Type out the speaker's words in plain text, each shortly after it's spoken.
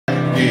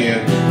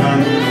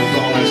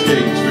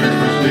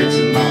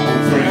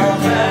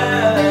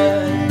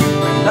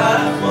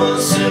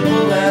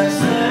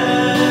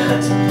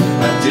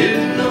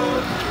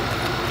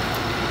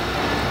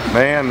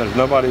there's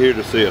nobody here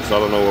to see us. I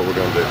don't know what we're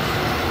gonna do.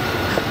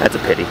 That's a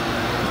pity.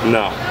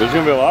 No, there's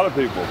gonna be a lot of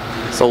people.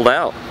 Sold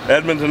out.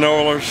 Edmonton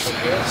Oilers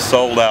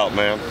sold out,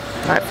 man.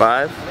 High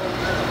five.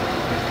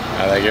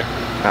 I thank you.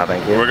 I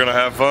thank you. We're gonna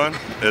have fun.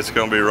 It's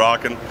gonna be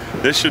rocking.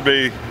 This should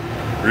be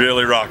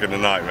really rocking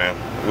tonight, man.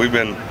 We've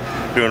been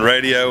doing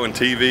radio and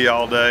TV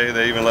all day.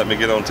 They even let me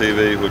get on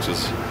TV, which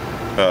is,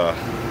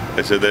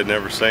 they said they'd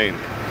never seen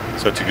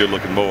such a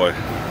good-looking boy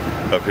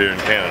up here in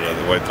Canada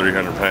that weighed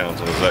 300 pounds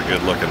and was that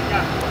good looking.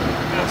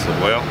 I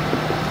said, well,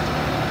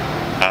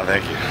 I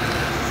thank you.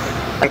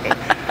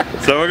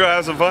 So we're gonna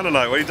have some fun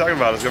tonight. What are you talking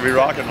about? It's gonna be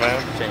rocking,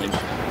 man. Change.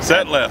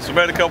 Set list. We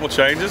made a couple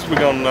changes. We're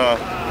gonna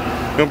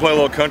play a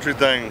little country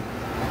thing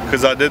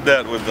because I did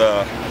that with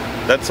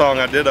that song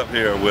I did up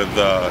here with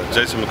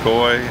Jason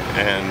McCoy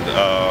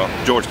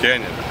and George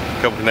Canyon,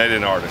 a couple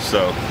Canadian artists.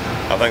 So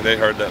I think they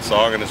heard that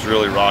song and it's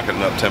really rocking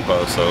and up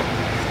tempo. So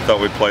thought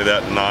we'd play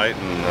that tonight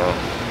and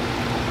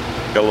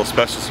got a little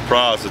special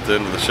surprise at the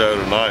end of the show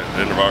tonight. At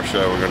the end of our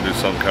show, we're gonna do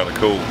something kind of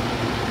cool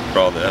for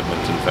all the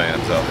Edmonton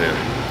fans out here.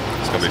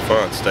 It's gonna be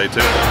fun. Stay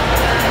tuned.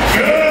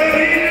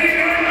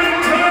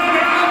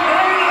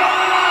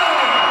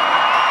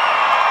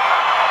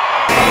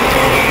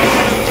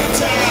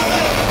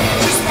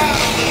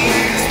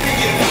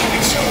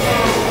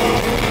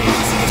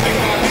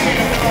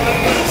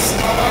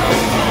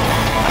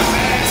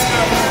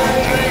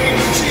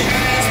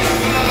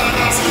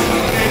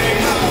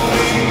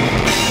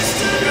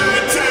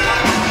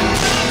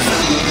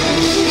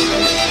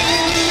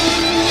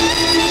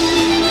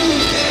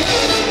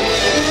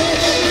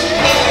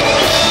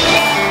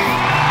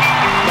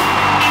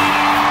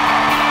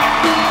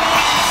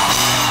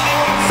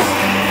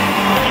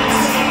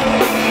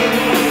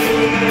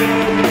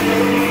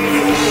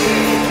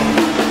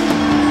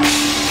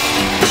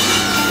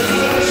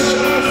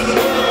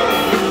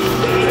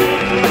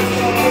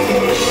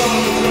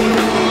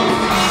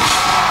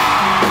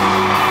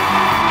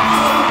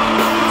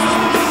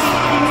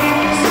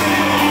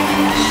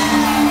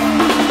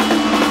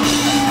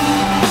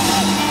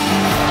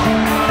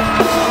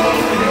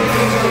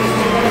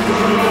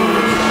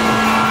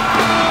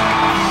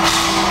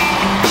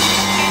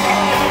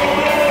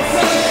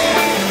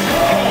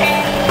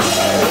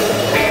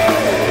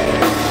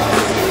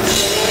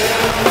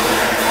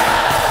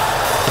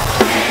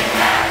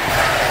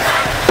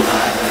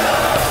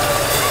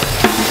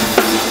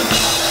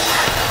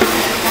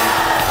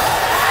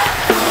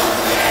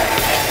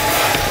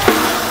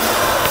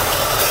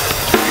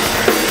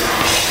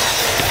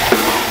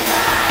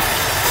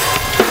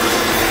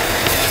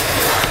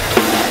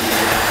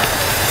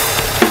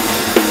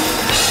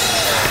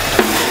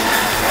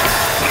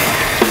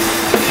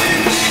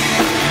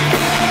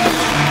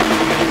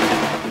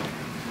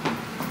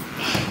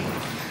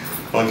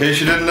 Well, in case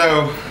you didn't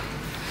know,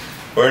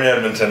 we're in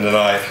Edmonton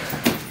tonight.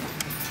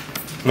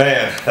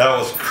 Man, that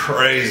was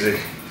crazy.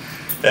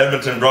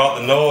 Edmonton brought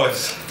the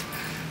noise.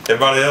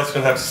 Everybody else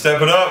gonna have to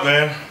step it up,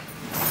 man.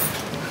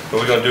 But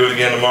we're gonna do it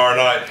again tomorrow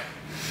night.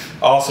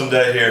 Awesome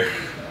day here.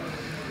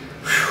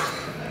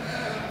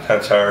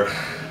 Kind of tired.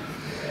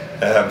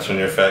 That happens when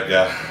you're a fat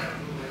guy.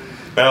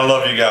 Man, I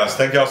love you guys.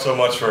 Thank y'all so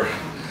much for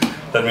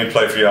letting me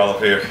play for y'all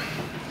up here.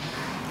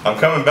 I'm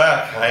coming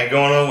back. I ain't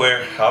going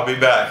nowhere. I'll be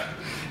back.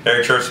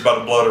 Eric Church is about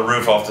to blow the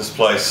roof off this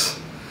place.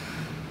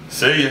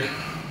 See ya.